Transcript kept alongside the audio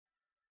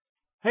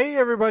Hey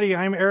everybody,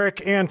 I'm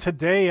Eric, and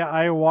today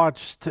I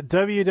watched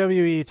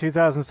WWE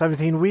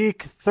 2017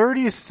 Week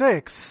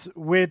 36,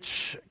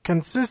 which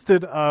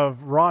consisted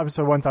of Raw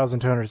episode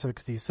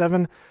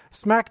 1267,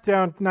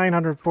 SmackDown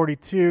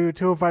 942,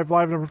 205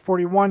 Live number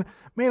 41,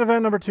 Main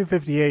Event number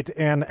 258,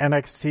 and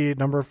NXT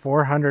number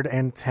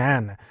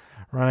 410,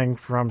 running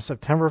from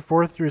September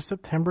 4th through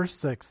September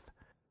 6th,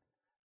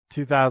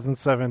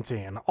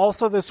 2017.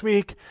 Also this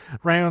week,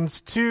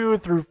 rounds 2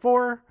 through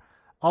 4,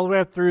 all the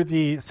way up through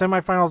the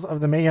semifinals of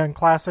the Mae Young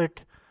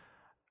Classic.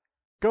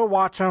 Go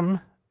watch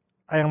them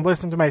and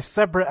listen to my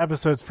separate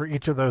episodes for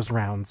each of those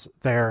rounds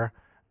there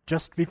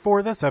just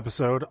before this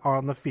episode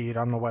on the feed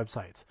on the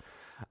website.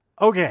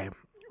 Okay,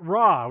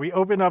 Raw. We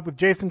opened up with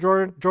Jason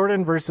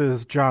Jordan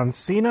versus John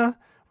Cena.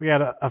 We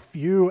had a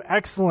few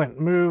excellent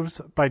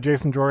moves by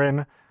Jason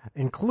Jordan,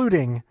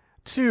 including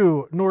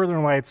 2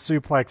 Northern Lights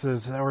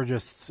suplexes that were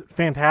just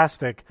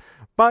fantastic.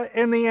 But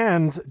in the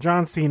end,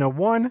 John Cena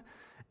won,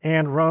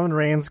 and Roman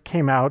Reigns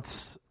came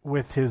out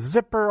with his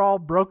zipper all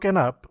broken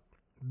up,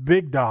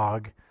 big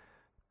dog,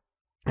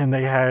 and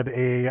they had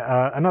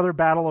another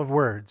battle of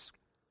words,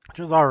 which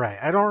was all right.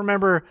 I don't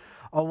remember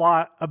a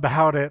lot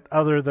about it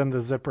other than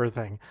the zipper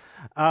thing.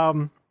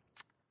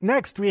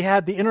 Next, we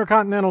had the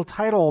Intercontinental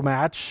title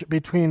match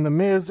between The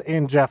Miz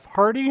and Jeff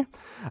Hardy.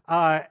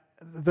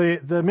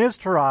 The Miz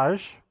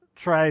Taraj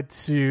tried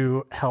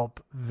to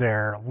help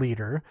their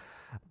leader,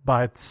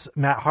 but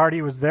Matt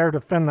Hardy was there to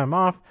fend them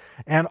off,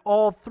 and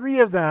all 3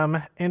 of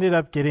them ended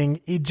up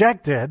getting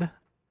ejected,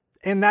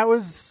 and that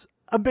was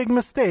a big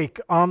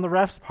mistake on the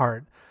ref's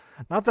part.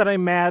 Not that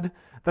I'm mad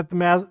that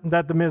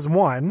the Miz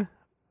won,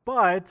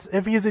 but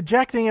if he's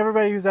ejecting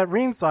everybody who's at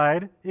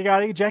ringside, you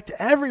gotta eject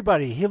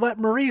everybody. He let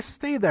Maurice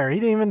stay there. He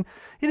didn't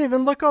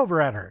even look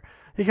over at her.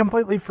 He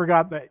completely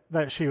forgot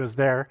that she was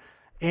there,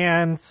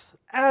 and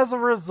as a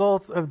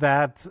result of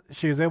that,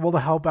 she was able to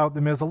help out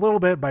the Miz a little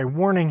bit by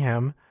warning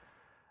him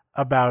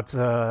about,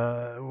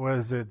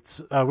 was it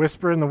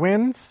Whisper in the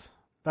Wind?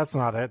 That's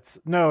not it.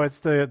 No, it's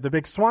the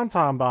big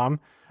Swanton bomb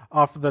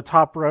off of the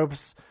top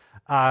ropes.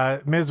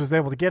 Miz was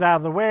able to get out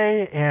of the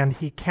way, and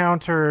he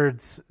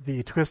countered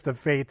the Twist of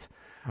Fate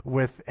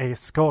with a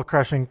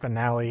skull-crushing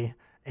finale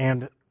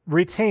and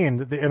retained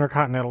the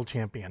Intercontinental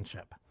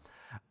Championship.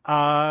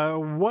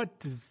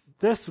 What does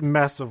this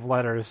mess of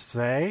letters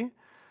say?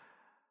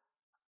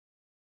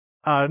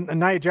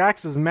 Nia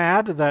Jax is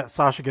mad that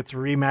Sasha gets a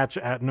rematch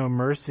at No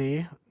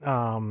Mercy.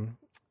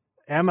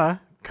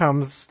 Emma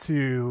comes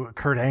to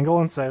Kurt Angle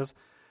and says,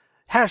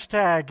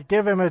 hashtag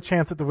give him a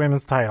chance at the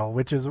women's title,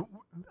 which is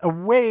a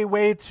way,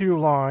 way too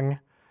long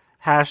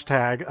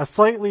hashtag. A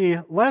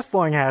slightly less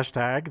long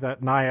hashtag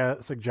that Nia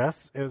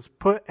suggests is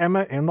put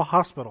Emma in the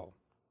hospital.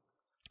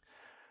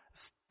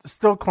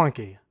 Still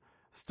clunky.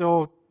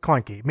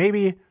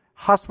 Maybe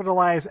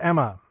hospitalize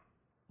Emma.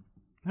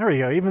 There we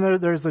go. Even though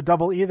there's a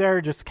double E there,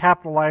 just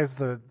capitalize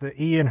the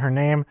E in her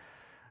name,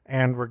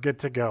 and we're good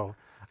to go.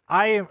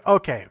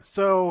 Okay,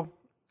 so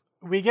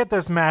we get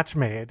this match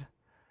made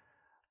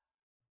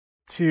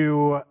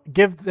to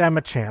give them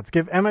a chance.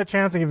 Give Emma a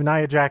chance and give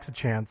Nia Jax a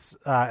chance.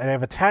 They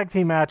have a tag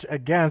team match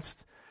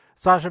against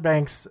Sasha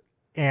Banks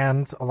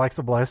and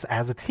Alexa Bliss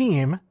as a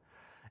team,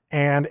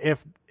 and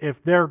if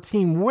their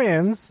team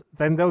wins,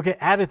 then they'll get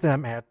added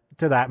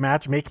to that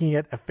match, making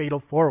it a fatal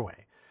 4-way.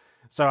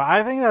 So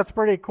I think that's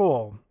pretty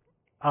cool,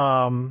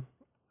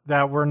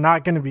 that we're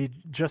not going to be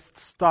just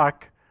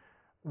stuck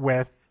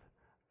with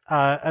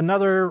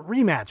another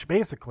rematch,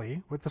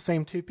 basically, with the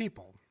same 2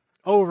 people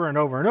over and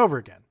over and over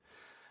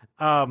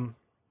again.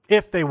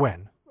 If they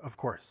win, of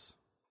course.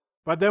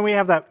 But then we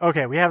have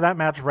that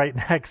match right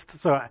next,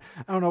 so I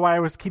don't know why I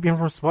was keeping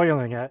from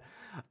spoiling it.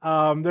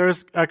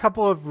 There's a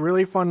couple of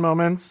really fun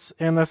moments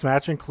in this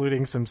match,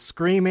 including some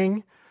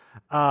screaming.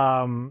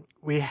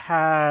 We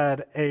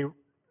had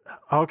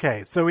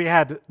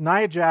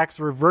Nia Jax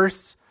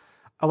reverse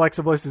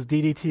Alexa Bliss's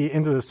DDT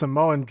into the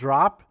Samoan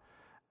drop,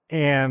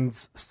 and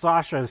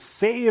Sasha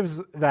saves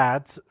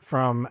that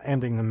from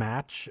ending the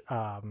match.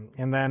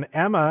 And then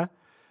Emma,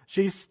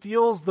 she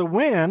steals the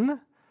win,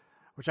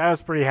 which I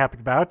was pretty happy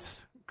about.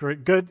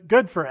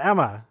 Good for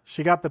Emma.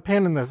 She got the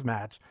pin in this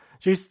match.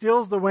 She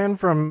steals the win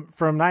from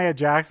Nia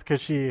Jax because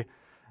she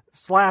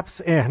slaps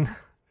in.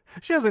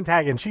 She doesn't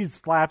tag in. She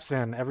slaps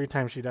in every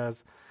time she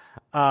does.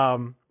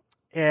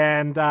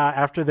 And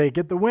after they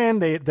get the win,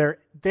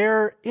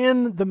 they're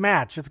in the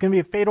match. It's going to be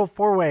a fatal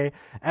 4-way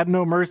at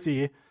No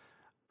Mercy,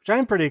 which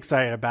I'm pretty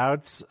excited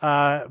about.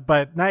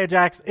 But Nia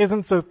Jax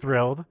isn't so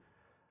thrilled.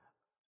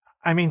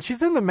 I mean,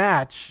 she's in the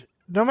match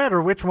no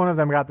matter which one of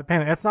them got the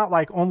pin. It's not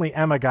like only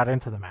Emma got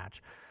into the match.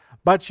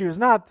 But she was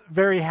not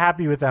very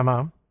happy with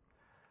Emma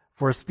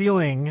for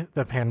stealing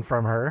the pin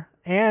from her.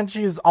 And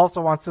she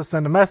also wants to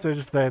send a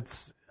message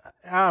that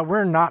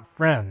we're not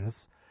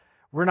friends.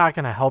 We're not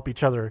going to help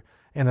each other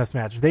in this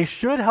match. They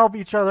should help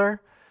each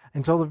other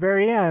until the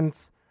very end,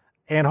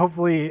 and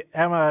hopefully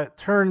Emma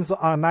turns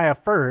on Nia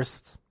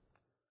first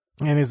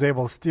and is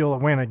able to steal a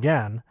win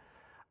again.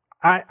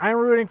 I'm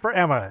rooting for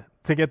Emma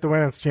to get the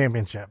women's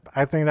championship.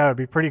 I think that would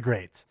be pretty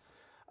great.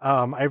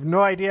 I have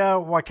no idea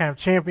what kind of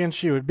champion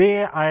she would be.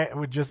 I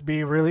would just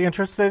be really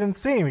interested in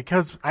seeing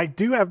because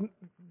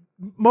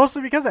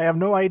mostly because I have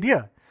no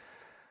idea.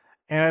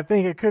 And I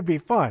think it could be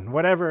fun,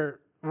 whatever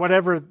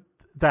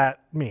that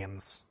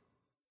means.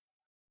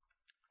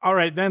 All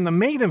right, then the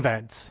main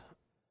event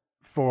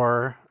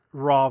for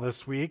Raw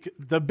this week,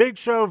 The Big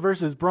Show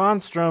versus Braun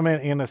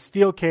Strowman in a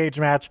steel cage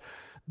match.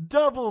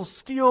 Double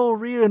steel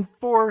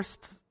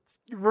reinforced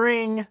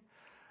ring.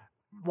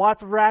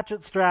 Lots of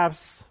ratchet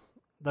straps.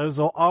 Those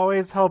will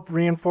always help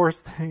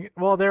reinforce things.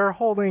 Well, they're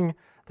holding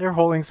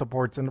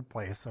supports into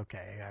place.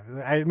 Okay,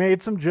 I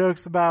made some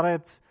jokes about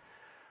it.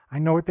 I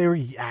know what they were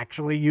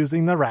actually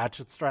using the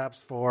ratchet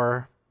straps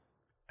for.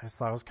 I just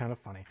thought it was kind of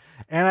funny.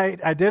 And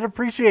I did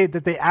appreciate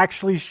that they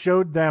actually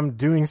showed them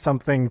doing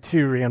something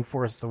to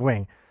reinforce the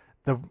ring.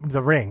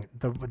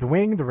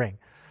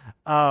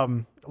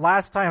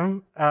 Last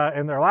time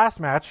in their last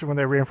match, when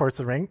they reinforced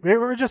the ring, they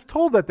were just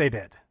told that they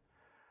did.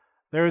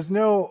 There is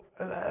no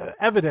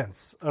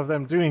evidence of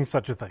them doing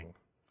such a thing.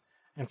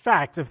 In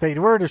fact, if they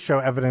were to show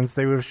evidence,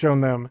 they would have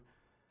shown them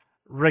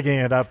rigging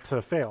it up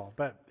to fail.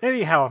 But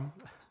anyhow,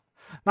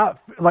 not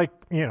like,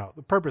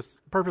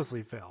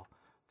 purposely fail,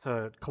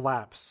 to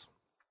collapse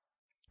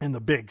in the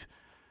big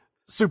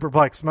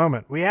superplex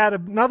moment. We had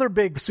another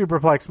big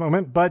superplex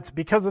moment, but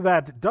because of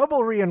that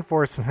double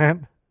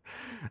reinforcement,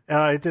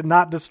 it did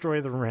not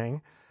destroy the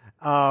ring.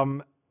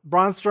 Braun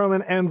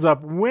Strowman ends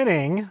up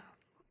winning,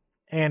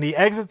 and he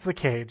exits the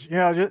cage.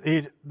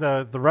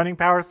 The running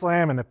power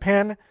slam and the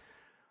pin,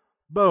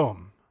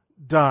 boom,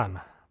 done.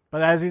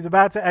 But as he's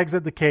about to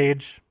exit the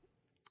cage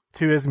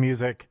to his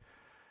music,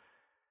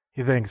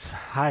 he thinks,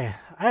 I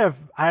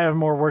have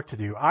more work to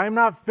do. I'm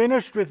not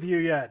finished with you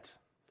yet.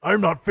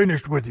 I'm not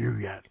finished with you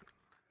yet.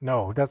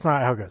 No, that's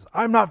not how it goes.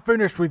 I'm not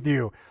finished with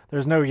you.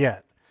 There's no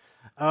yet.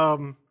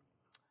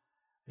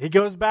 He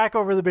goes back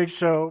over the Big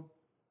Show,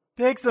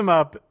 picks him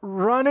up,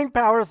 running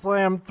power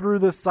slam through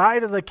the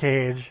side of the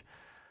cage.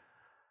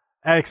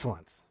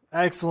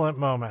 Excellent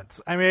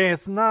moments. I mean,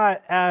 it's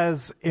not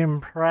as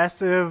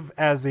impressive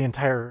as the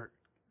entire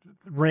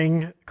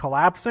ring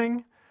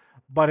collapsing,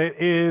 but it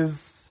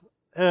is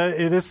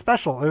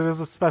special. It is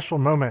a special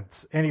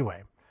moment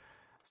anyway.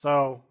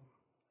 So,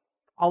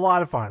 a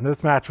lot of fun.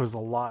 This match was a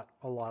lot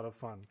of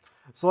fun.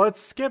 So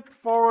let's skip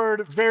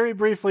forward very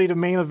briefly to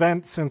main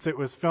event since it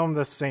was filmed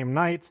this same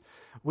night.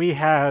 We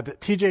had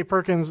TJ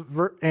Perkins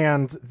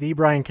and the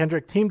Brian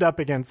Kendrick teamed up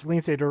against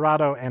Lince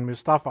Dorado and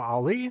Mustafa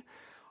Ali.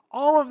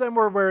 All of them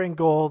were wearing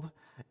gold,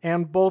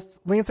 and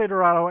both Lince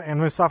Dorado and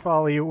Mustafa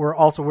Ali were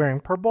also wearing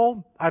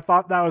purple. I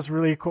thought that was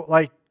really cool.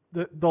 Like,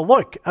 the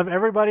look of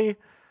everybody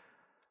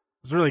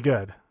was really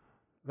good.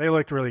 They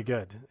looked really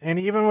good. And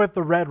even with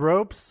the red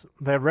ropes,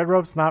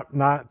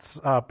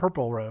 not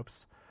purple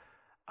ropes,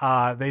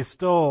 they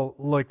still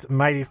looked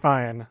mighty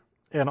fine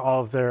in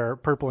all of their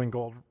purple and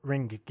gold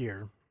ring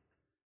gear.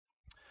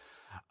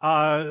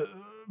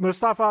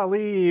 Mustafa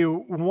Ali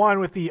won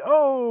with the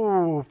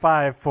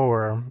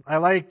 5-4. I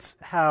liked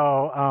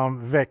how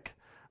Vic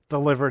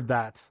delivered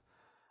that.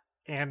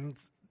 And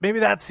maybe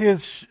that's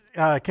his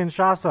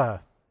Kinshasa.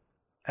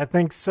 I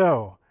think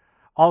so.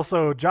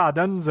 Also,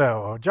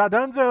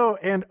 Jadunzo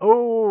and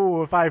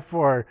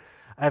 5-4,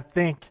 I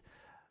think,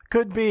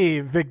 could be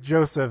Vic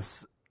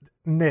Joseph's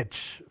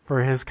niche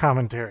for his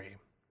commentary.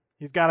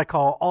 He's got to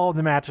call all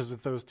the matches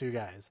with those two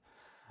guys.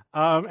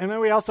 And then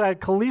we also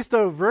had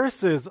Kalisto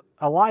versus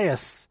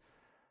Elias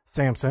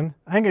Sampson.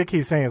 I'm going to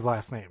keep saying his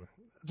last name.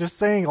 Just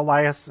saying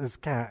Elias is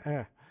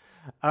kind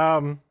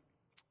of...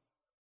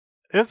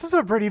 This is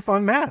a pretty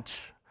fun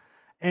match.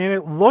 And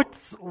it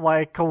looked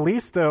like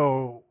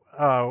Kalisto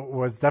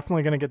was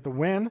definitely going to get the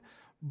win,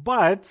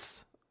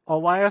 but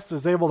Elias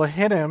was able to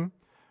hit him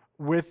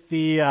with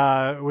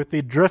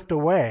the drift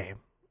away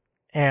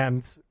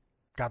and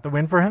got the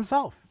win for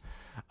himself.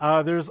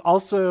 There's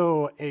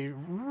also a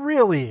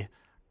really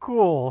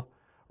cool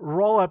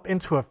roll up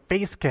into a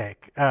face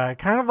kick,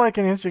 kind of like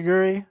an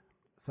Inchiguri,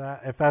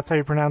 if that's how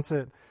you pronounce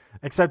it,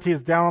 except he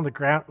is down on the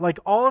ground. Like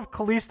all of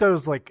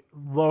Kalisto's like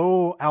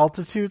low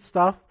altitude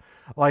stuff,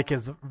 like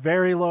his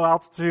very low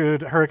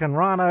altitude Hurricane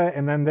Rana,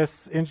 and then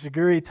this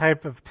Inchiguri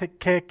type of tick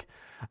kick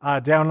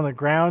down on the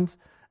ground.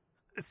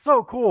 It's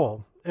so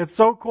cool. It's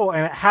so cool,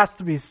 and it has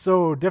to be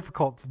so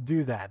difficult to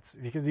do that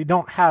because you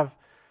don't have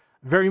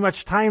very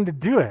much time to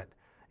do it.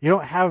 You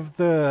don't have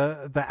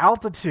the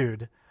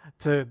altitude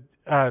to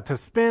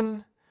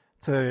spin,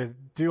 to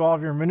do all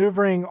of your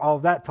maneuvering, all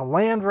of that to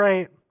land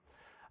right.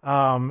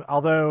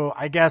 Although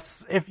I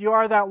guess if you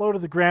are that low to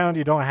the ground,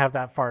 you don't have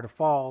that far to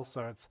fall,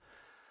 so it's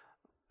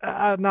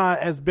not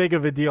as big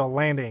of a deal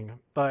landing,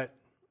 but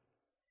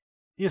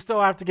you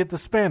still have to get the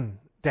spin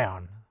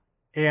down.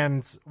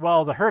 And,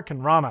 well, the Hurricane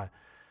Rana,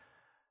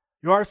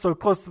 you are so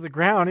close to the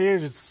ground, you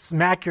just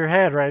smack your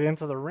head right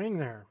into the ring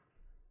there.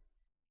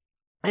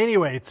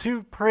 Anyway,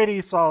 two pretty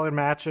solid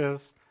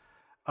matches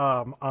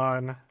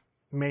on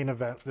main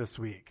event this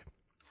week.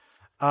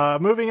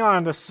 Moving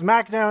on to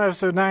SmackDown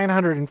episode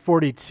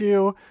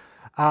 942.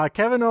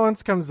 Kevin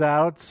Owens comes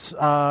out.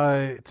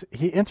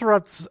 He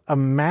interrupts a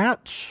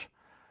match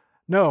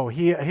No,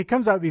 he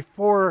comes out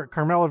before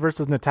Carmella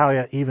versus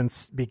Natalya even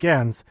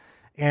begins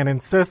and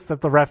insists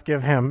that the ref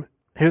give him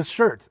his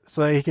shirt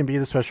so that he can be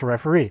the special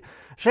referee.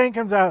 Shane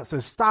comes out,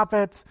 says, "Stop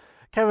it."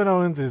 Kevin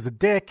Owens is a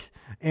dick,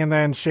 and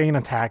then Shane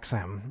attacks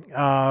him.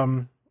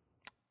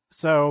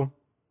 So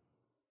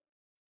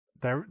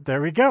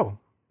there we go.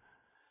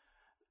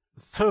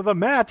 So the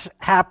match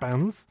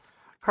happens.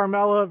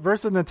 Carmella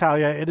versus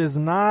Natalya. It is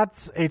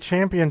not a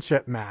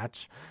championship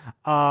match.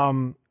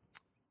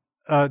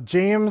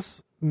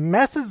 James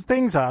messes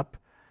things up.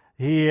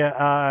 He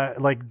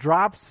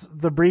drops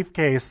the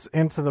briefcase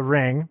into the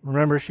ring.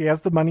 Remember, she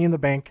has the Money in the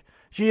Bank.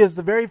 She is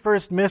the very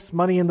first Miss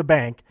Money in the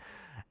Bank.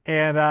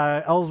 And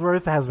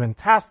Ellsworth has been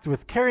tasked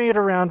with carrying it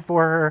around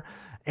for her.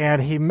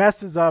 And he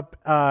messes up.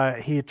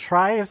 He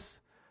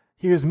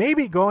was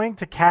maybe going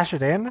to cash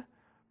it in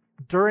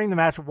during the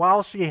match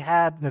while she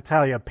had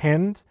Natalya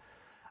pinned.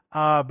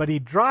 But he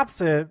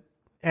drops it,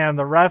 and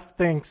the ref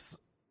thinks,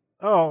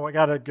 "Oh, I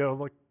gotta go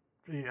look.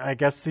 I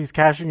guess he's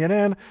cashing it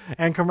in."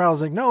 And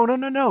Carmella's like, no,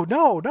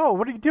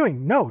 what are you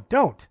doing? No,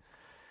 don't.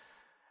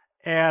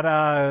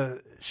 And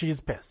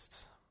she's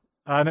pissed.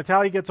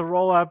 Natalya gets a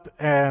roll up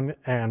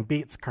and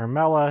beats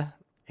Carmella.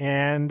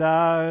 And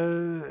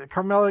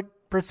Carmella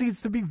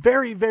proceeds to be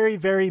very, very,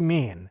 very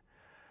mean.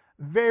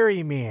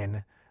 Very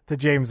mean to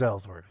James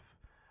Ellsworth.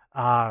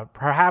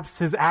 Perhaps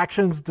his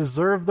actions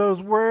deserve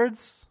those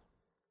words.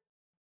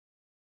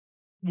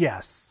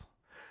 Yes.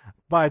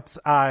 But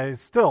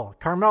still,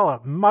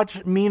 Carmella,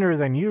 much meaner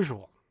than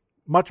usual.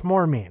 Much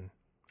more mean.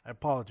 I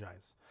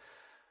apologize.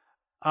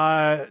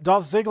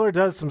 Dolph Ziggler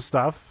does some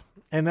stuff.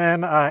 And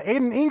then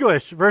Aiden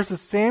English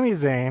versus Sami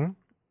Zayn.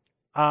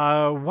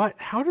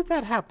 How did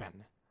that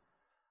happen?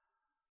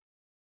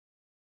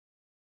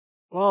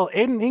 Well,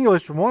 Aiden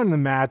English won the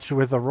match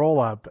with a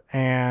roll-up,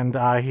 and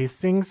he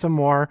sings some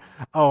more.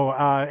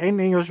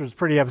 Aiden English was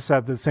pretty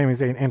upset that Sami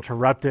Zayn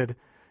interrupted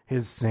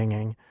his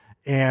singing.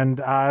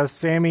 And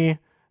Sami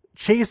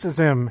chases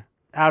him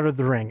out of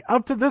the ring.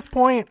 Up to this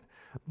point,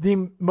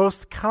 the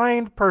most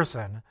kind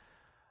person,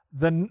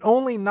 the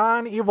only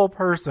non-evil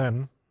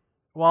person,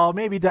 well,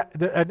 maybe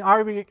an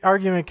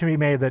argument can be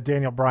made that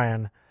Daniel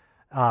Bryan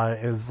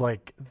is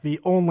like the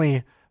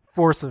only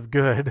force of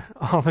good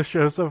on the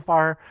show so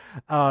far,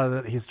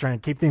 that he's trying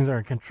to keep things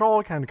under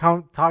control, kind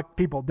of talk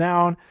people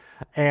down,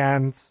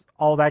 and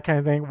all that kind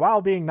of thing,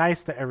 while being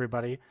nice to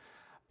everybody.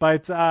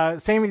 But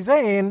Sami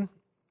Zayn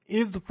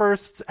is the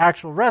first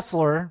actual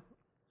wrestler,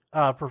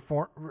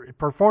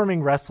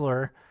 performing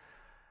wrestler,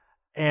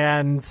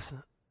 and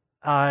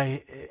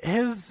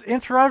his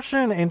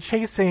interruption and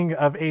chasing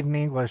of Aiden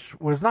English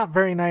was not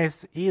very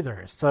nice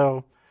either.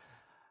 So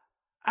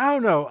I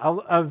don't know,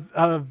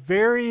 a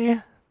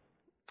very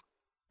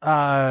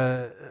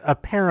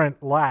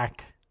apparent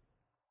lack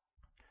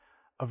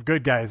of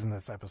good guys in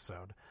this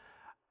episode.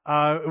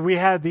 We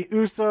had the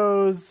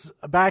Usos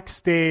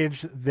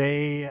backstage.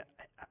 They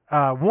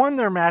won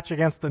their match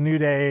against the New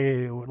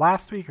Day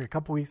last week or a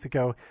couple weeks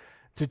ago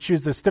to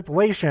choose a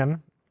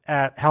stipulation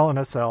at Hell in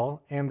a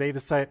Cell, and they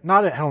decide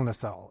not at Hell in a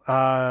Cell.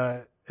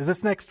 Is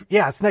this next?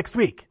 Yeah, it's next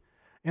week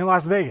in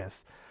Las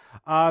Vegas.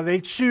 They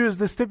choose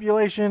the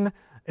stipulation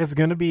is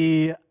going to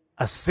be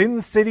a Sin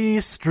City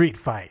street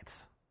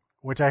fight,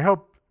 which I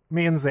hope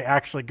means they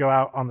actually go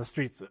out on the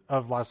streets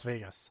of Las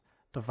Vegas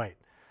to fight.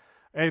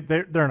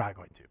 They're not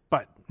going to,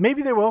 but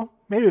maybe they will.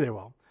 Maybe they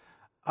will.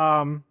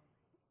 Daniel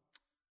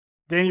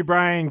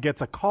Bryan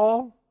gets a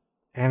call,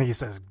 and he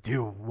says,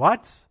 "Do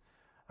what?"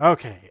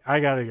 Okay, I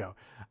gotta go.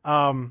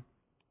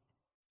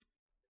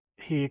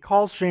 He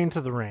calls Shane to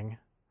the ring,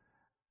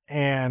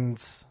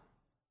 and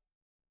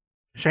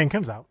Shane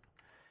comes out.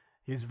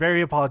 He's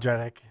very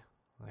apologetic.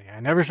 Like,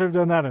 "I never should have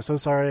done that. I'm so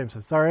sorry.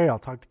 I'll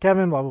talk to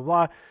Kevin, blah, blah,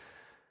 blah."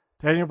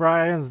 Daniel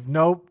Bryan says,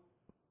 "Nope.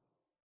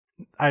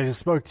 I just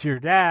spoke to your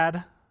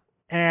dad,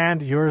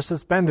 and you're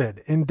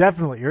suspended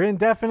indefinitely. You're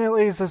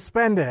indefinitely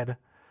suspended."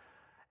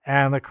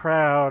 And the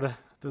crowd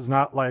does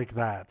not like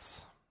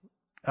that.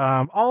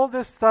 All of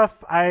this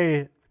stuff,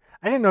 I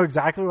didn't know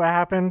exactly what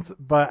happened,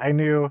 but I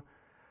knew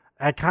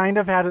I kind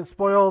of had it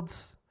spoiled,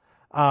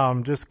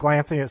 just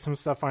glancing at some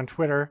stuff on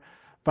Twitter.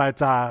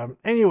 But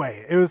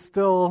anyway, it was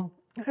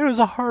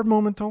a hard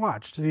moment to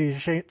watch. To see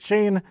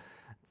Shane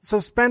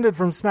suspended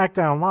from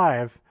SmackDown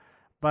Live,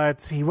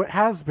 but he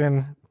has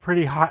been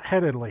pretty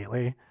hot-headed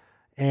lately,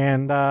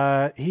 and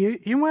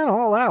he went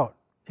all out.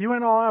 He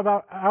went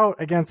all out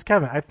against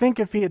Kevin. I think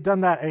if he had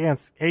done that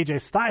against AJ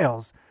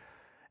Styles,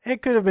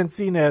 it could have been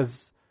seen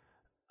as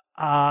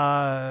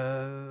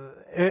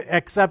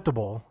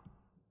acceptable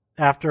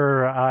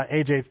after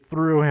AJ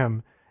threw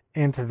him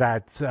into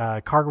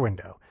that car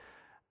window.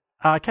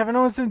 Kevin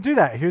Owens didn't do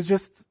that. He was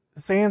just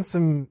saying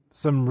some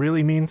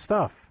really mean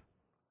stuff.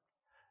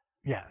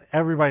 Yeah,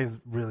 everybody's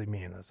really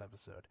mean in this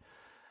episode.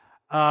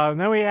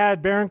 Then we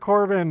had Baron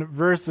Corbin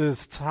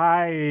versus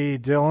Ty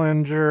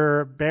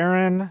Dillinger.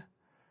 Baron,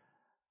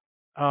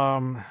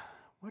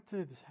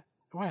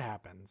 what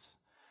happened?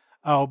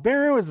 Oh,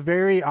 Baron was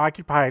very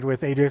occupied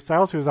with AJ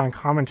Styles, who was on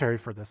commentary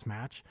for this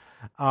match.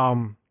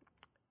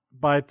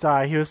 but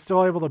he was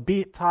still able to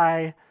beat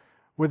Tai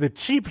with a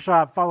cheap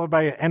shot followed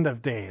by an end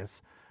of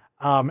days.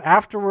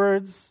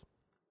 Afterwards,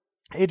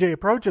 AJ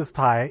approaches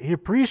Tai. He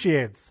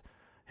appreciates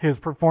his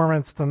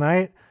performance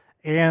tonight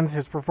and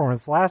his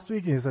performance last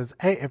week. He says,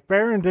 hey, if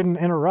Baron didn't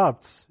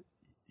interrupt,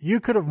 you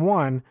could have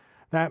won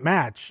that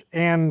match.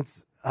 And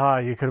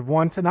you could have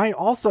won tonight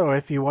also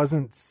if he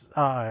wasn't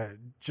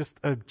just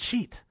a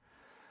cheat.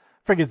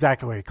 I forget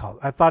exactly what he called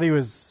it. I thought he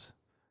was...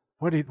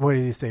 What did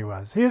he say he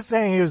was? He was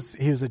saying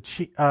he was a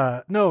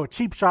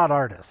cheap shot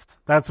artist.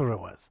 That's what it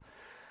was.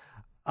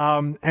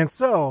 And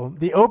so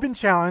the open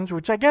challenge,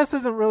 which I guess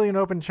isn't really an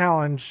open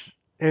challenge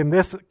in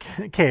this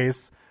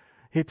case,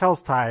 he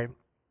tells Tai,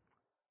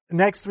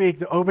 next week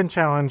the open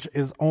challenge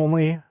is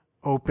only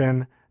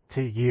open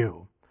to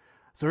you.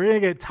 So we're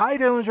going to get Ty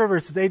Dillinger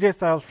versus AJ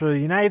Styles for the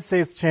United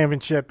States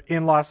Championship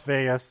in Las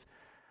Vegas.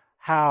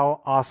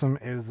 How awesome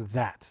is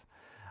that?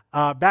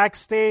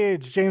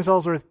 Backstage, James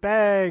Ellsworth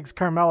begs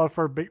Carmella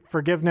for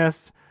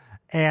forgiveness,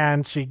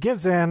 and she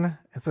gives in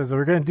and says,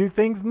 we're going to do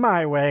things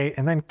my way,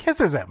 and then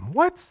kisses him.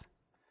 What?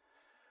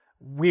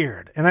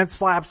 Weird. And then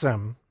slaps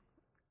him.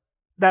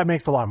 That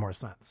makes a lot more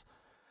sense.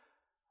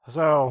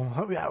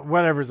 So, yeah,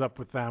 whatever's up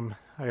with them,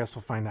 I guess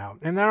we'll find out.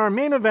 And then our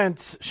main event,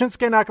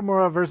 Shinsuke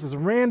Nakamura versus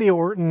Randy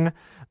Orton.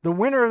 The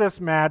winner of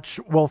this match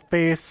will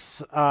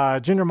face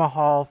Jinder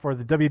Mahal for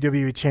the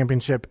WWE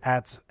Championship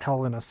at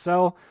Hell in a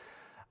Cell.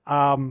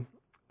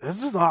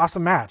 This is an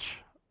awesome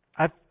match.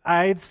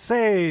 I'd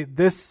say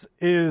this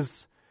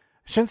is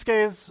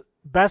Shinsuke's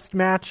best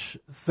match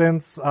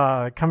since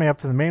coming up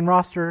to the main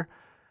roster,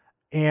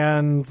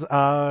 and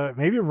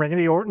maybe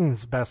Randy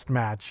Orton's best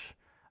match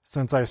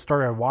since I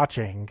started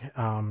watching,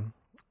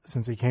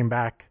 since he came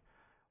back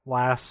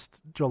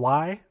last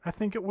July, I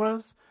think it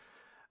was.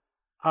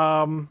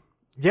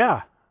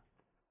 Yeah,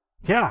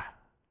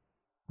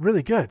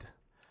 really good.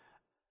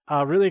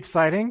 Really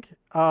exciting.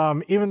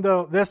 Even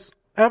though this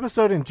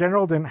episode in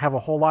general didn't have a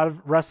whole lot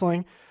of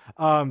wrestling,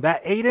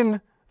 that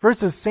Aiden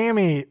versus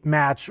Sammy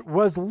match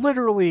was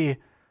literally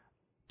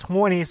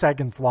 20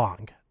 seconds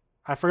long.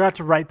 I forgot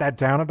to write that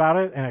down about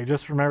it, and I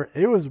just remember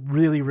it was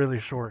really, really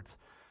short.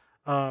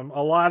 A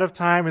lot of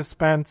time is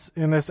spent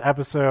in this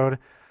episode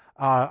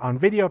on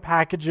video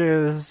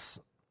packages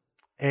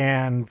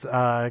and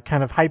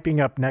kind of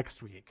hyping up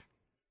next week.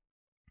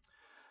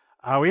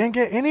 We didn't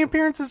get any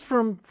appearances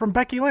from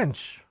Becky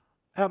Lynch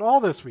at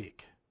all this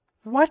week.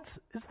 What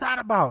is that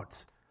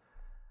about?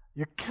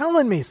 You're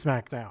killing me,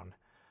 SmackDown.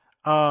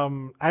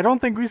 I don't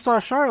think we saw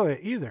Charlotte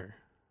either.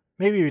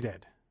 Maybe we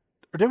did.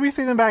 Or did we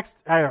see them back?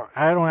 I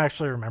don't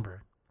actually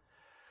remember.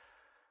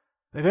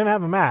 They didn't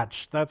have a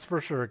match, that's for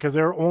sure, because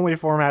there were only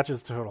 4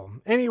 matches total.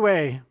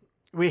 Anyway,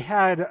 we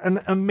had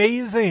an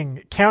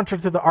amazing counter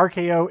to the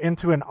RKO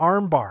into an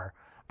armbar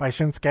by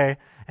Shinsuke,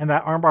 and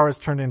that armbar was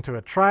turned into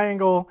a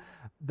triangle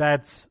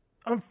that's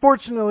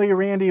unfortunately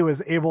Randy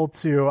was able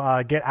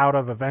to get out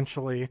of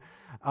eventually,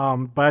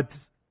 but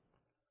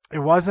it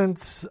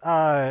wasn't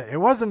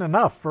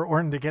enough for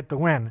Orton to get the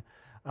win,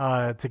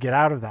 to get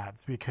out of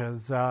that,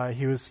 because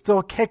he was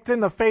still kicked in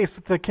the face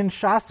with the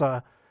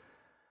Kinshasa,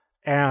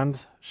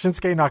 and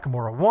Shinsuke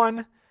Nakamura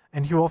won,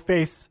 and he will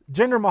face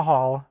Jinder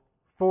Mahal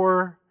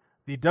for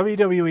the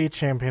WWE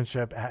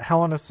Championship at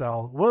Hell in a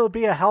Cell. Will it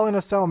be a Hell in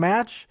a Cell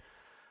match?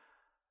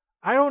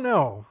 I don't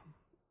know.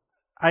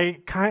 I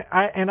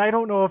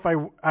don't know if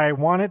I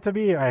want it to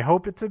be. I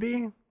hope it to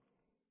be.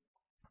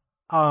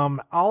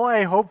 All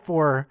I hope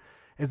for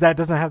is that it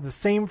doesn't have the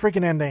same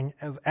freaking ending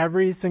as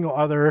every single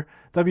other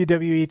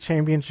WWE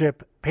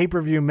Championship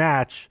pay-per-view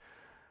match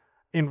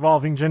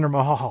involving Jinder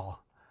Mahal.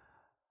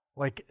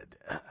 Like,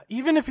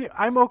 even if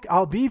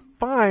I'll be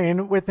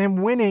fine with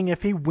him winning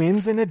if he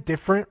wins in a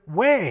different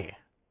way.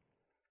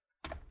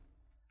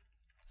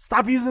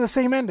 Stop using the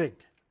same ending.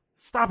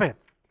 Stop it.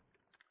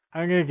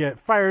 I'm going to get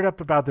fired up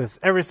about this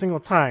every single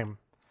time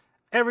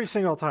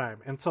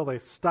until they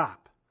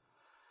stop.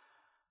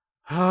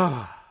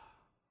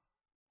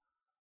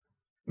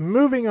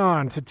 Moving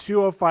on to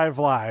 205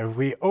 Live,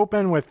 we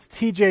open with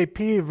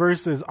TJP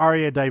versus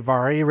Arya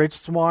Daivari. Rich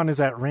Swann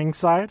is at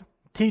ringside.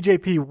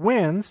 TJP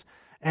wins,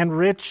 and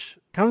Rich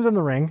comes in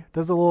the ring,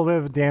 does a little bit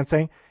of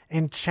dancing,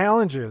 and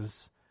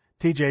challenges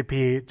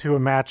TJP to a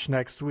match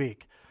next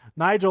week.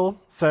 Nigel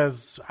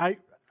says,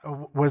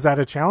 was that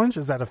a challenge?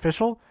 Is that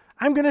official?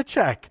 I'm going to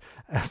check.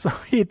 So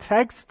he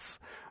texts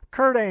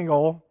Kurt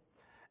Angle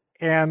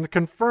and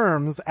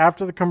confirms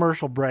after the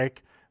commercial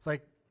break. It's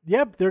like,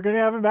 yep, they're going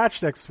to have a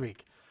match next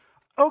week.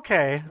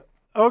 Okay.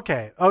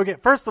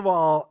 First of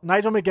all,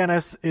 Nigel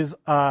McGuinness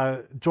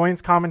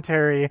joins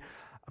commentary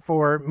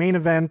for Main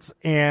Event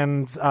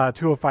and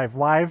 205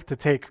 Live to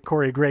take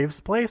Corey Graves'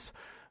 place,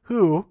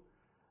 who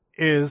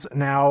is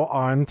now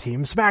on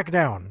Team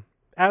SmackDown,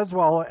 as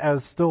well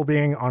as still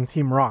being on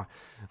Team Raw.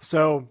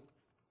 So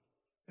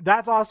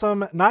that's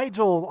awesome.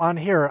 Nigel on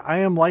here, I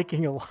am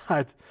liking a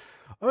lot.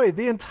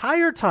 The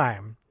entire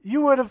time,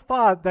 you would have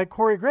thought that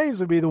Corey Graves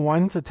would be the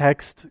one to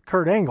text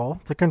Kurt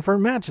Angle to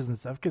confirm matches and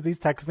stuff, because he's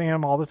texting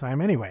him all the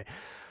time anyway.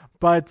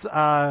 But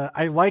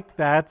I like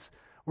that.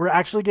 we're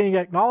actually getting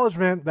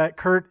acknowledgement that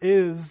Kurt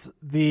is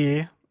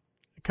the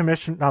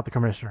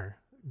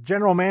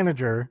general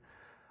manager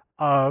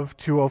of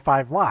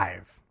 205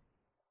 Live,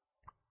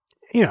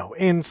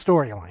 in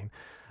storyline.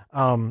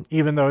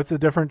 Even though it's a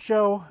different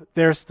show,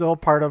 they're still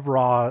part of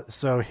Raw,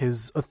 so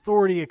his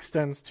authority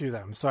extends to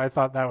them. So I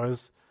thought that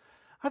was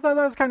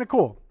kind of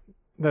cool.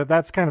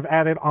 That's kind of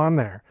added on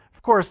there.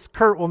 Of course,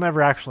 Kurt will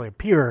never actually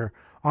appear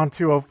on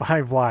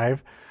 205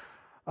 Live,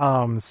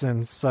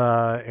 since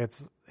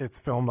it's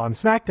filmed on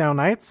SmackDown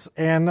nights,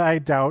 and I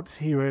doubt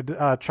he would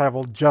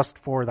travel just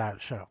for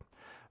that show.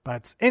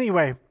 But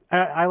anyway,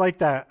 I like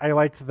that. I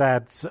liked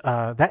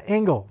that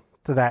angle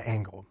to that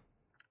angle.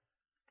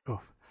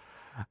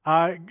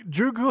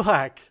 Drew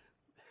Gulak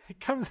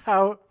comes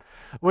out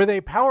with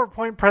a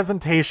PowerPoint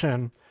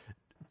presentation,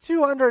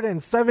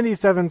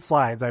 277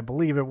 slides, I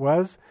believe it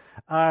was,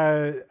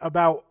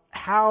 about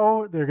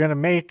how they're going to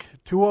make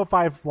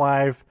 205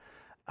 Live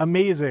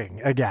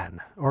amazing again,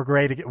 or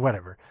great again,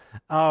 whatever.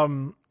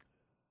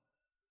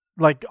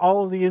 Like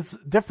all of these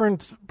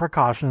different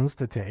precautions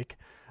to take.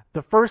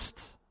 The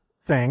first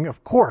thing,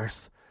 of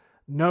course,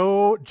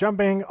 no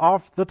jumping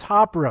off the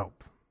top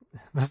rope.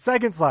 The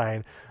second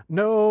slide,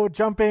 no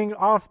jumping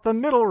off the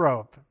middle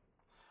rope.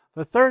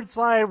 The third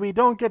slide we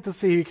don't get to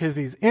see because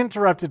he's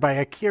interrupted by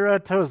Akira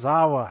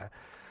Tozawa.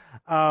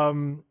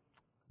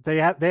 They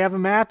have a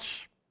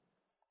match,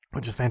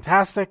 which is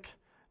fantastic.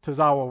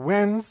 Tozawa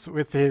wins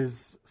with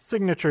his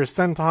signature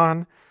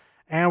senton,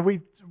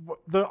 and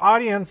the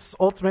audience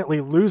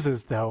ultimately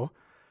loses, though,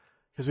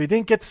 because we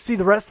didn't get to see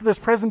the rest of this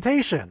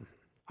presentation.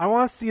 I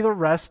want to see the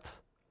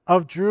rest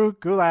of Drew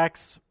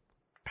Gulak's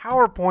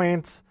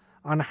PowerPoint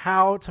on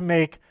how to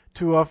make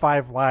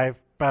 205 Live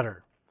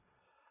better.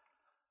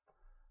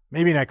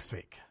 Maybe next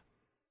week.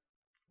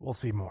 We'll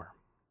see more.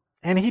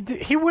 And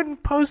he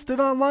wouldn't post it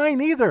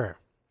online either.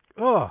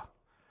 Ugh.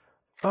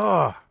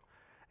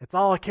 It's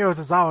all Akira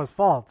Tozawa's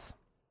fault.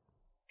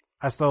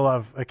 I still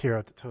love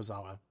Akira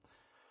Tozawa.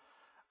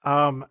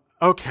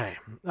 Okay.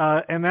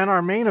 And then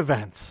our main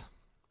event.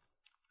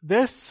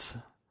 This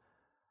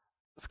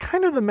is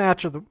kind of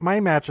my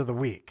match of the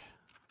week.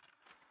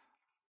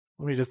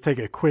 Let me just take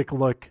a quick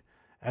look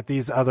at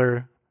these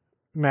other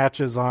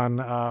matches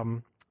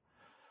on.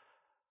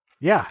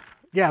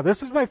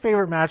 This is my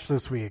favorite match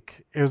this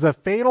week. It was a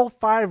fatal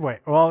 5-way.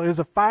 Well, it was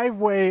a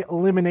 5-way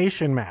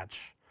elimination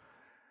match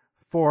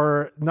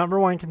for number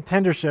one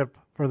contendership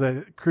for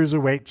the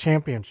Cruiserweight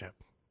Championship.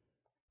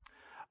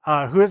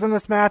 Who is in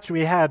this match?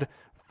 We had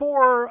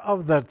four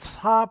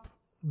top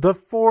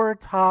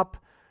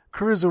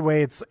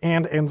Cruiserweights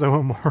and Enzo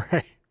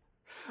Amore.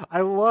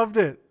 I loved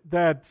it.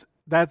 That's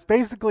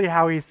basically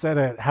how he said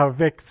it, how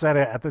Vic said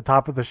it at the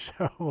top of the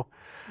show.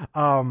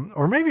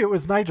 Or maybe it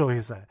was Nigel who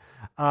said it.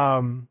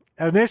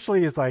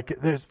 Initially, it's like,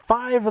 there's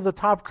 5 of the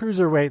top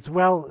cruiserweights.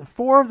 Well,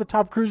 4 of the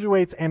top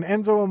cruiserweights and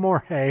Enzo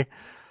Amore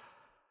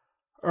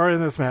are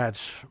in this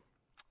match.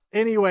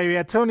 Anyway, we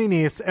had Tony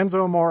Nese,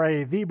 Enzo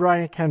Amore, the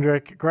Brian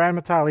Kendrick, Gran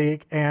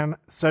Metalik, and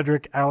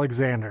Cedric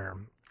Alexander.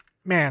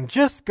 Man,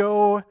 just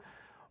go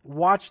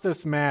watch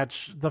this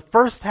match. The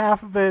first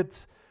half of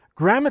it,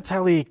 Gran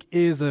Metalik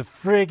is a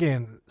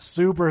friggin'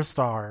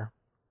 superstar.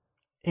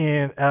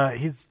 And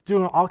he's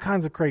doing all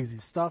kinds of crazy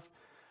stuff.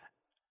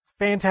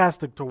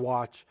 Fantastic to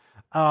watch.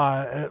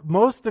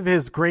 Most of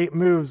his great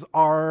moves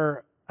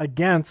are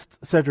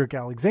against Cedric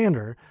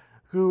Alexander,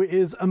 who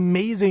is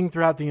amazing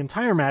throughout the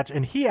entire match,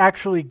 and he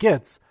actually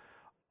gets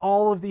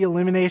all of the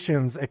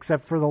eliminations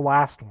except for the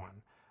last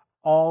one,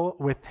 all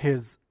with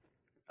his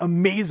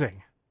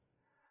amazing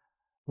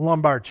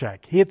lumbar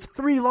check. He hits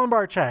 3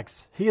 lumbar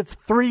checks, he hits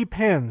 3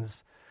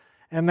 pins,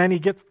 and then he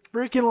gets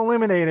freaking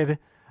eliminated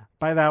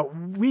by that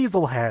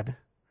weasel head,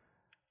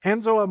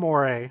 Enzo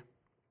Amore.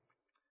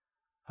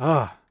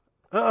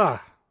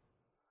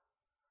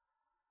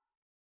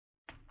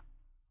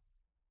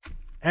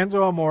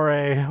 Enzo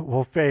Amore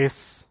will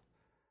face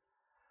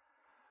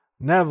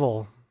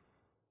Neville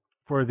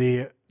for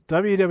the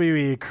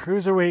WWE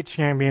Cruiserweight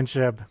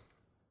Championship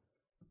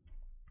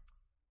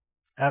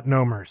at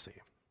No Mercy.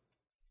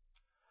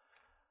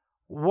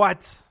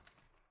 What?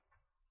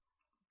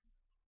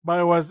 But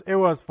it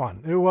was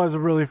fun. It was a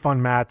really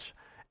fun match.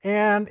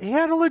 And he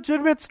had a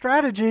legitimate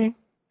strategy.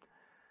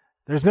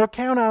 There's no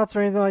countouts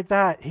or anything like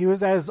that. He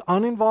was as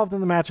uninvolved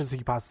in the match as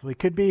he possibly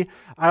could be.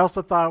 I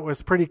also thought it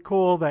was pretty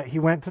cool that he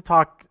went to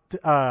talk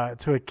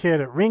to a kid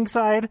at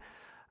ringside.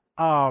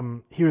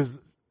 He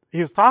was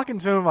talking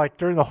to him like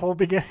during the whole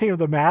beginning of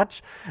the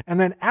match, and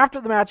then after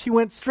the match, he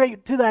went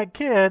straight to that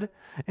kid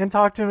and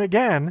talked to him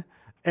again.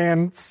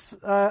 And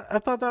I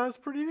thought that was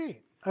pretty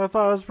neat.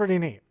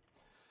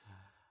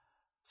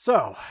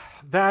 So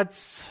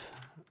that's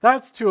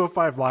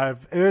 205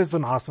 Live. It is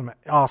an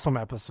awesome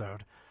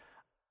episode.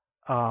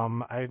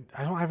 I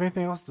don't have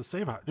anything else to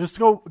say about it. Just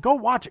go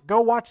watch it.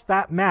 Go watch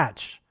that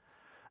match.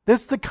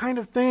 This is the kind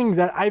of thing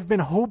that I've been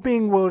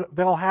hoping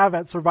they'll have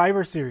at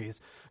Survivor Series.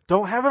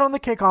 Don't have it on the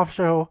kickoff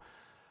show.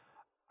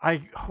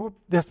 I hope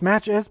this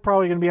match is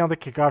probably going to be on the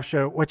kickoff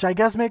show, which I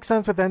guess makes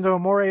sense with Enzo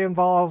Amore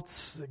involved.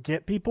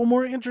 Get people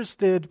more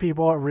interested.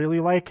 People really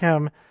like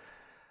him.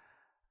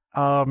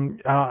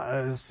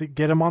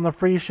 Get him on the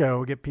free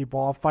show. Get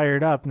people all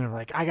fired up, and they're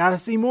like, I got to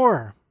see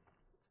more.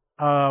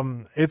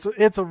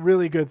 It's a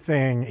really good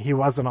thing he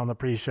wasn't on the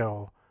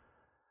pre-show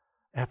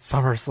at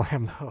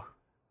SummerSlam, though.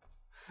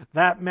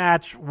 That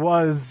match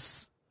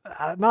was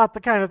not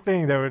the kind of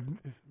thing that would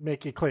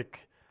make you click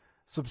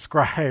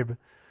subscribe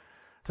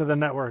to the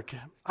network.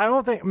 I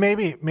don't think,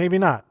 maybe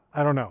not.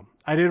 I don't know.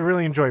 I did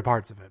really enjoy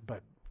parts of it,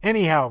 but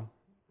anyhow,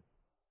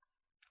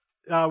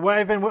 what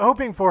I've been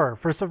hoping for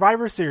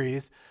Survivor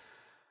Series,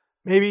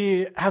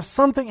 maybe have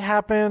something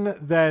happen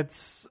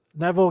that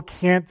Neville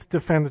can't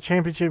defend the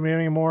championship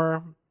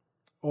anymore,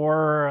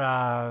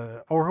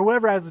 or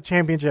whoever has the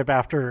championship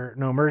after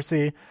No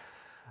Mercy,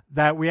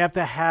 that we have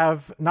to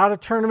have not a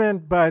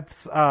tournament,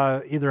 but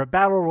either a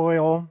battle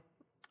royal,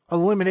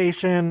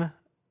 elimination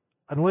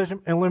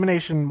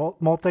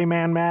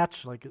multi-man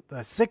match, like a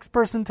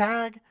 6-person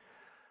tag,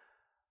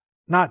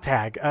 not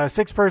tag, a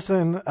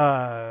 6-person,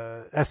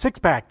 a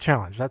 6-pack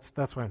challenge. That's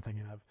what I'm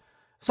thinking of.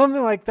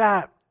 Something like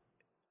that.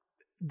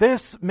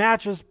 This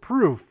match is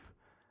proof.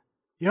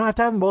 You don't have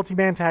to have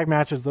multi-man tag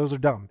matches. Those are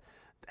dumb.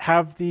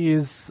 Have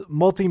these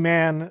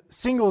multi-man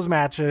singles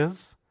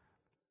matches.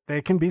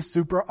 They can be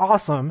super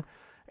awesome.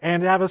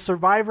 And have a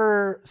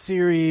Survivor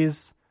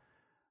Series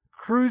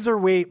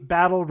Cruiserweight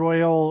Battle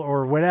Royal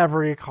or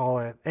whatever you call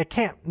it.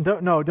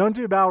 Don't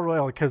do Battle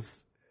Royal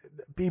because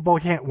people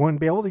wouldn't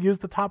be able to use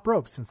the top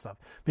ropes and stuff.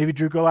 Maybe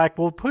Drew Gulak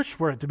will push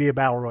for it to be a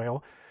Battle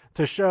Royal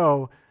to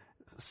show,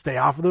 stay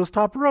off of those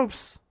top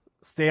ropes.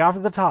 Stay off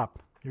of the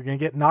top. You're going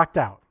to get knocked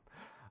out.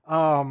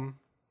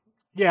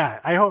 Yeah,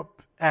 I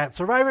hope at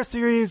Survivor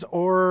Series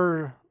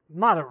or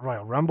not at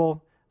Royal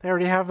Rumble. They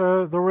already have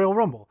the Royal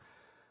Rumble.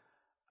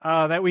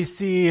 That we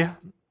see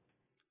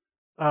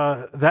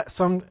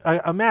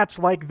a match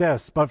like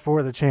this, but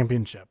for the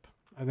championship.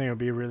 I think it would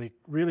be really,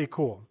 really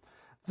cool.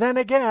 Then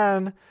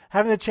again,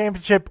 having the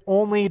championship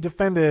only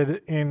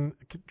defended in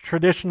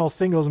traditional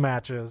singles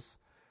matches,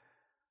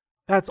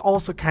 that's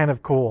also kind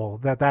of cool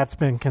that's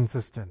been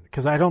consistent.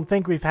 Because I don't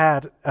think we've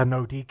had a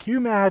no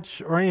DQ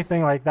match or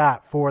anything like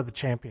that for the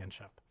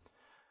championship.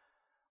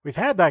 We've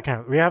had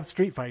that we have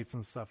street fights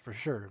and stuff for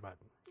sure. But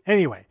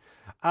anyway,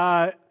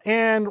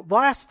 and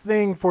last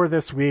thing for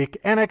this week,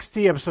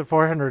 NXT episode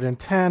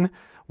 410.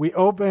 We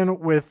open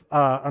with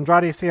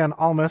Andrade Cien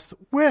Almas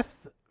with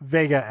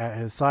Vega at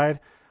his side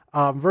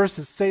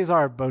versus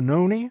Cesar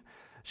Bononi.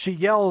 She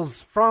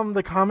yells from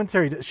the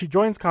commentary. She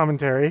joins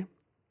commentary,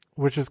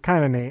 which is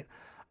kind of neat.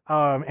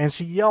 And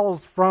she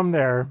yells from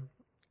there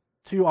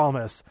to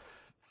Almas,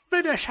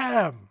 finish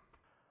him!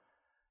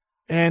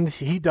 And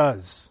he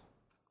does.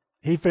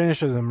 He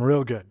finishes him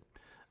real good.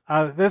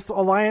 This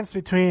alliance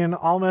between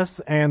Almas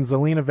and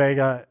Zelina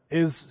Vega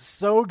is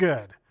so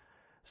good.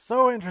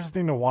 So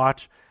interesting to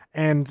watch.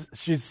 And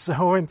she's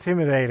so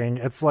intimidating.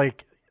 It's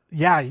like,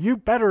 yeah, you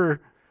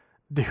better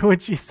do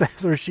what she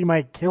says or she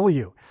might kill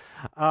you.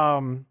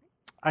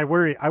 I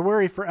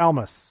worry for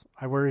Almas.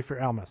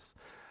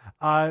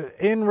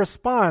 In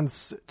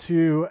response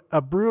to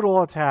a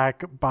brutal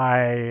attack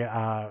by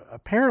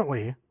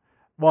apparently,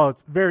 well,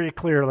 it's very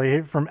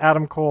clearly from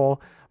Adam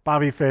Cole,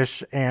 Bobby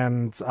Fish,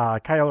 and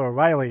Kyle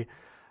O'Reilly,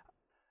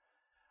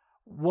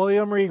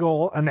 William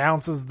Regal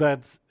announces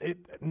that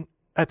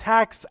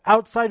attacks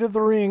outside of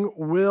the ring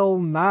will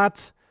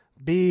not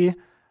be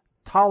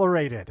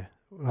tolerated.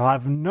 We'll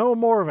have no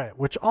more of it,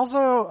 which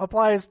also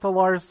applies to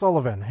Lars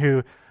Sullivan,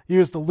 who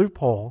used a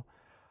loophole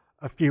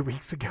a few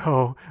weeks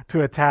ago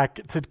to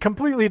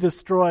completely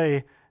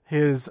destroy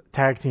his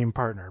tag team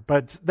partner.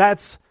 But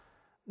that's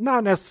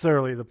not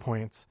necessarily the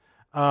point.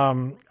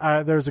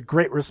 There's a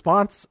great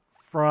response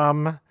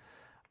from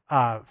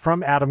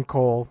Adam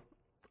Cole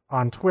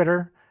on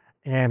Twitter,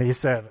 and he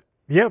said,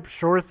 "Yep,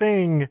 sure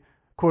thing,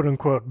 quote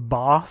unquote,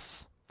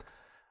 boss."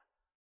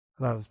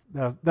 That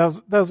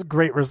was a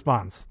great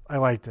response. I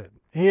liked it.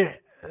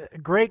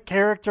 Great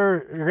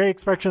character, great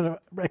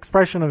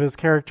expression of his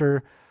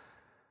character,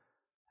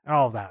 and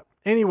all of that.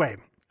 Anyway,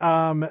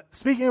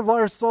 speaking of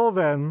Lars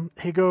Sullivan,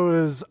 he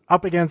goes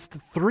up against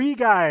 3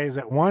 guys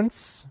at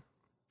once,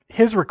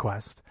 his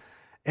request,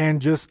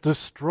 and just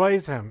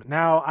destroys him.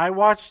 Now, I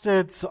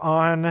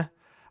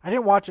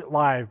didn't watch it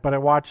live, but I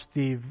watched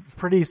the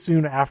pretty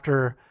soon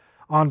after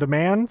on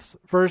demand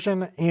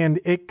version, and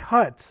it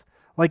cut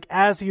like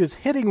as he was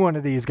hitting one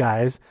of these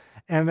guys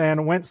and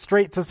then went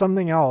straight to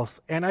something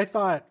else. And I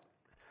thought,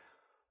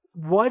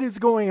 what is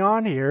going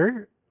on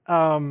here?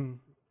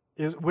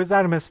 Was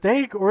that a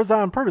mistake or was that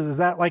on purpose? Is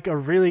that like a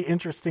really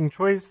interesting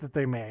choice that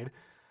they made?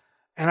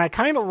 And I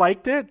kind of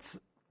liked it,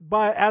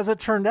 but as it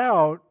turned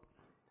out,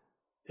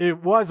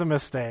 it was a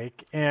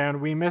mistake, and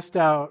I missed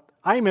out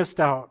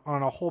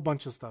on a whole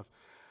bunch of stuff.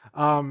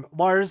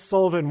 Lars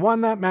Sullivan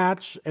won that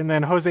match, and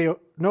then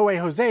No Way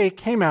Jose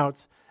came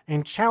out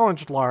and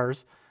challenged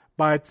Lars,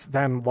 but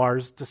then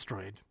Lars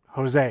destroyed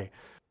Jose.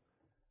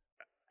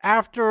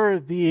 After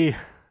the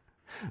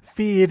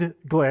feed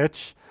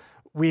glitch,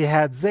 We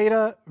had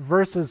Zeta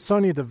versus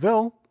Sonya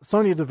Deville.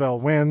 Sonya Deville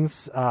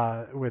wins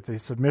with a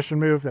submission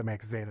move that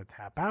makes Zeta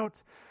tap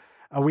out.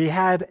 We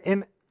had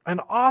an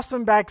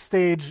awesome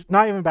backstage,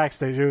 not even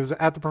backstage, it was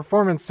at the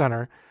Performance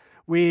Center.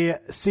 We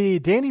see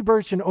Danny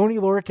Burch and Oney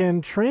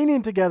Lorcan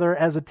training together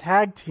as a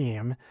tag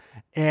team,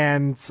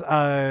 and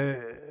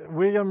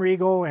William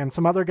Regal and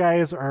some other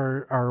guys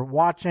are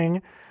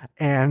watching,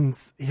 and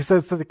he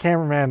says to the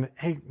cameraman,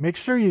 "Hey, make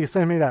sure you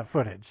send me that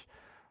footage."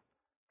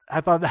 I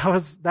thought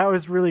that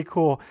was really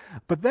cool.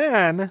 But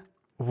then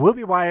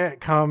Ruby Wyatt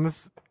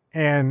comes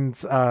and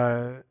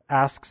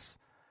asks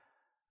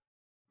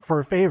for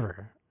a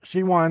favor.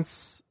 She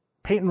wants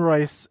Peyton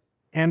Royce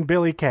and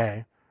Billie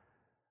Kay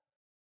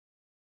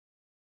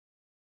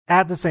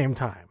at the same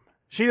time.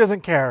 She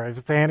doesn't care if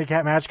it's a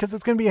handicap match because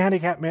it's going to be a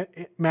handicap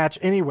match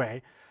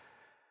anyway.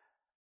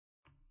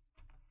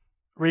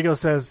 Regal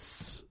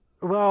says,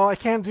 "Well, I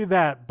can't do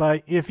that,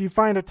 but if you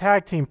find a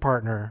tag team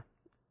partner,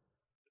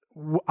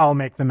 I'll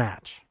make the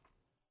match."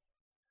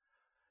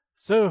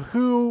 So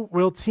who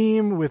will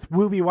team with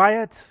Ruby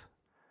Wyatt?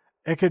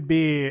 It could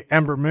be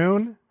Ember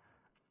Moon.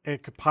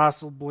 It could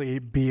possibly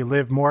be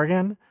Liv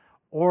Morgan.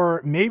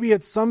 Or maybe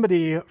it's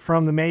somebody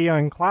from the Mae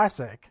Young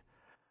Classic.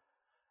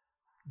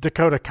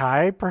 Dakota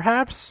Kai,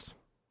 perhaps?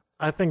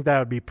 I think that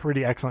would be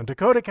pretty excellent.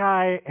 Dakota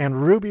Kai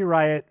and Ruby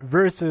Riott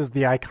versus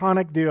the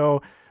iconic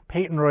duo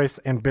Peyton Royce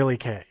and Billie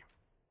Kay.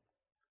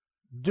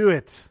 Do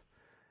it.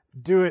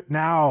 Do it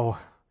now.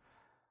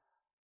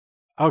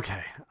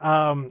 Okay.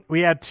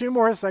 We had two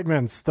more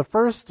segments. The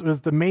first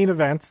was the main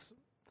event.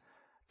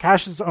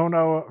 Cassius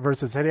Ohno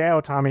versus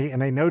Hideo Itami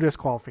in a no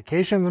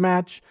disqualifications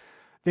match.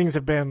 Things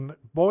have been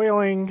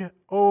boiling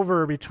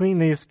over between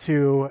these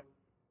two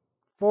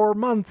for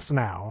months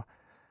now.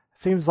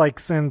 Seems like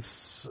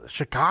since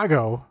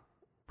Chicago,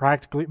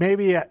 practically.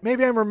 Maybe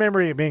I'm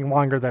remembering it being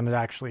longer than it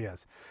actually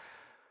is.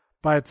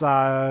 But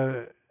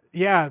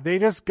yeah, they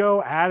just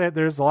go at it.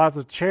 There's lots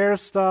of chair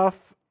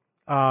stuff.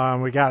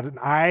 We got an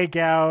eye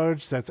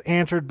gouge that's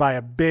answered by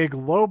a big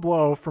low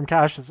blow from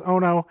Cassius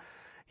Ohno.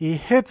 He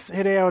hits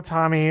Hideo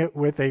Itami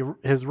with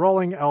his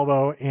rolling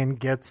elbow and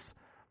gets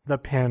the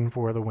pin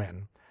for the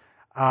win.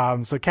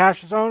 So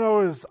Cassius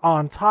Ohno is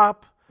on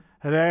top.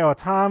 Hideo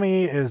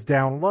Itami is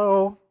down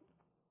low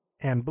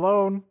and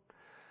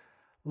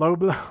low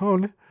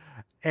blown.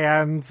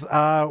 And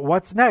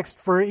what's next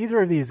for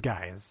either of these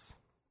guys?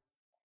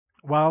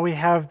 Well, we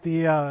have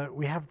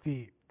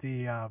the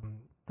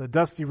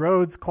Dusty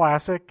Rhodes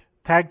Classic,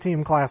 Tag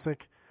Team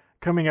Classic,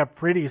 coming up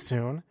pretty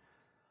soon.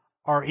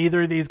 Are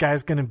either of these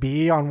guys going to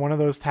be on one of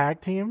those tag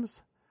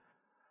teams?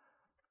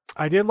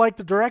 I did like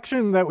the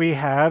direction that we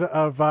had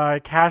of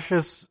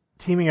Cassius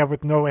teaming up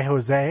with No Way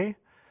Jose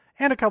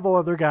and a couple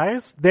other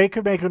guys. They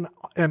could make an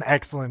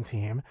excellent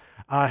team.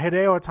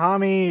 Hideo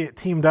Itami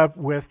teamed up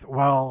with,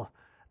 well,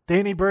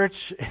 Danny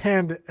Burch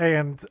and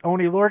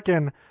Oney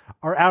Lorcan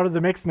are out of the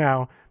mix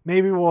now.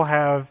 Maybe we'll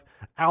have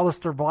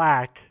Aleister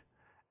Black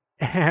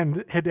and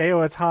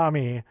Hideo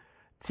Itami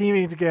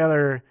teaming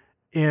together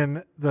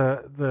in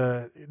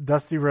the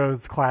Dusty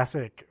Rhodes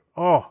Classic.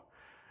 Oh,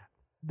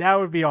 that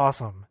would be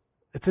awesome.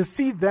 To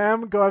see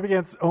them go up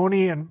against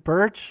Oney and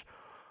Burch.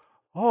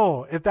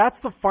 Oh, if that's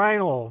the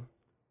final,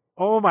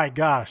 oh my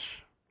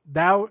gosh.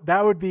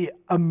 That would be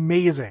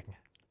amazing.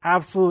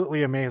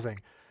 Absolutely amazing.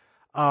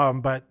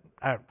 But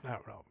I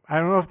don't know. I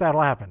don't know if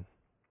that'll happen.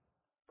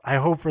 I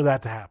hope for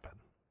that to happen.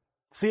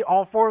 See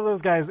all four of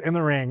those guys in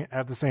the ring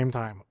at the same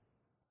time.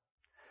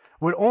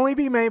 Would only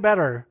be made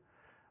better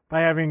by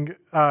having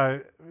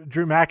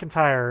Drew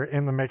McIntyre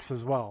in the mix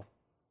as well.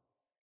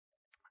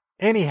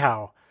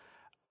 Anyhow,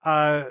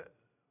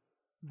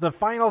 the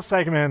final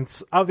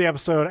segments of the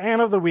episode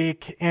and of the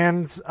week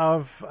and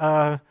of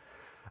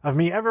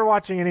me ever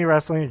watching any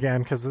wrestling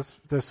again, because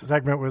this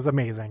segment was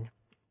amazing.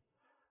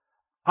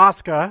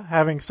 Asuka,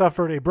 having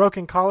suffered a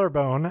broken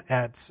collarbone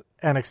at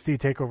NXT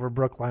TakeOver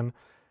Brooklyn,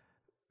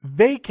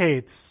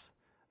 vacates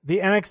the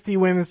NXT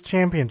Women's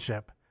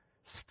Championship.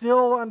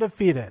 Still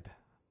undefeated.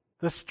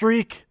 The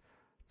streak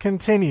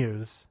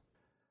continues.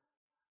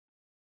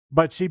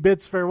 But she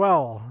bids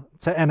farewell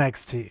to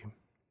NXT.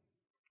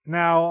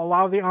 Now, a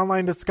lot of the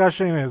online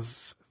discussion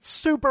is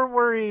super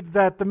worried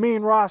that the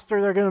main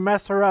roster, they're going to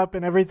mess her up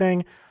and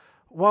everything.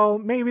 Well,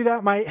 maybe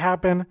that might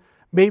happen.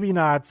 Maybe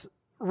not.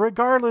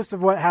 Regardless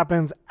of what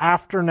happens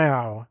after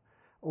now,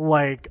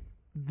 like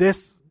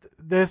this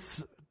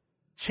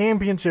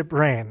championship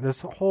reign,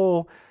 this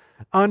whole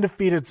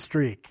undefeated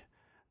streak,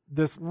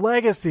 this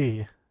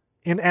legacy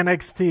in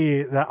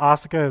NXT that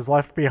Asuka has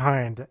left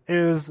behind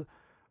is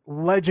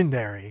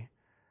legendary.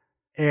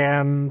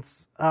 And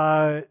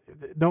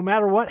no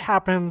matter what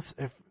happens,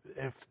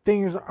 if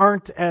things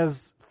aren't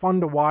as fun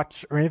to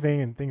watch or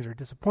anything and things are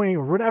disappointing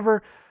or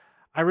whatever,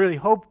 I really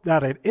hope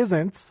that it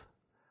isn't.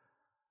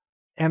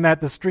 And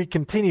that the streak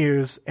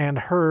continues and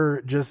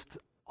her just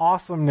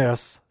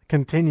awesomeness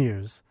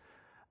continues.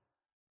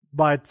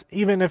 But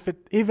even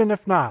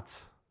if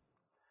not,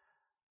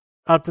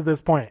 up to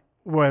this point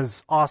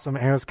was awesome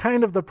and it was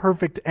kind of the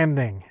perfect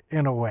ending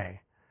in a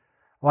way.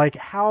 Like,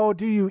 how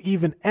do you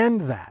even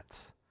end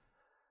that?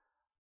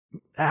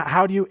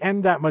 How do you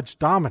end that much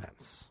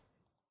dominance?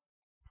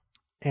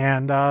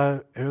 And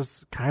it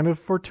was kind of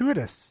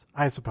fortuitous,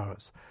 I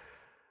suppose.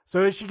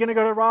 So is she going to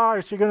go to Raw?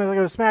 Is she going to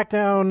go to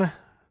SmackDown?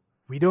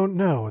 We don't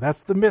know.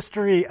 That's the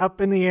mystery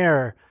up in the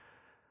air.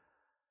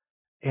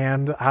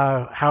 And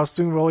how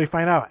soon will we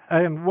find out?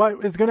 And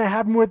what is going to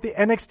happen with the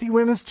NXT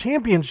Women's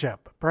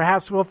Championship?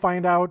 Perhaps we'll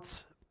find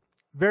out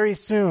very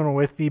soon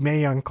with the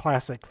Mae Young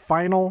Classic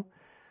final.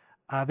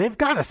 They've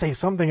got to say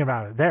something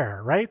about it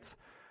there, right?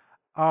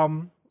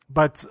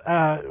 But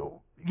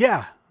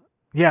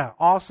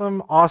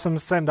awesome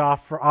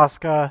send-off for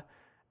Asuka.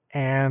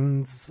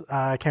 And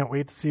I can't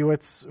wait to see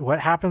what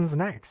happens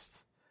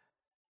next.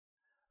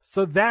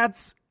 So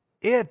that's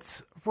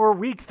it for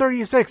week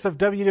 36 of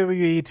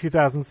WWE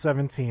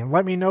 2017.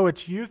 Let me know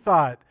what you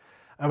thought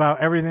about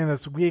everything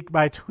this week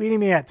by tweeting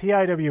me at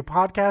TIW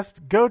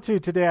Podcast. Go to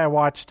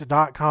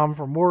todayiwatched.com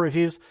for more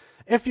reviews.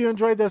 If you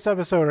enjoyed this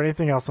episode or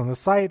anything else on the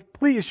site,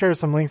 please share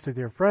some links with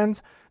your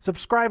friends.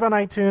 Subscribe on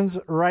iTunes,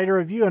 write a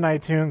review on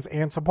iTunes,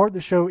 and support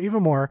the show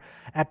even more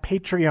at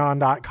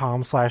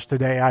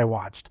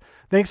patreon.com/todayiwatched.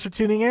 Thanks for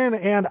tuning in,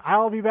 and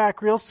I'll be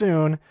back real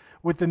soon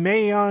with the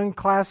Mae Young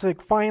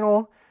Classic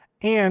final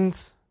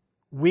and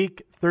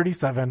week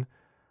 37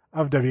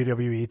 of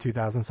WWE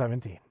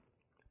 2017.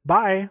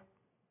 Bye.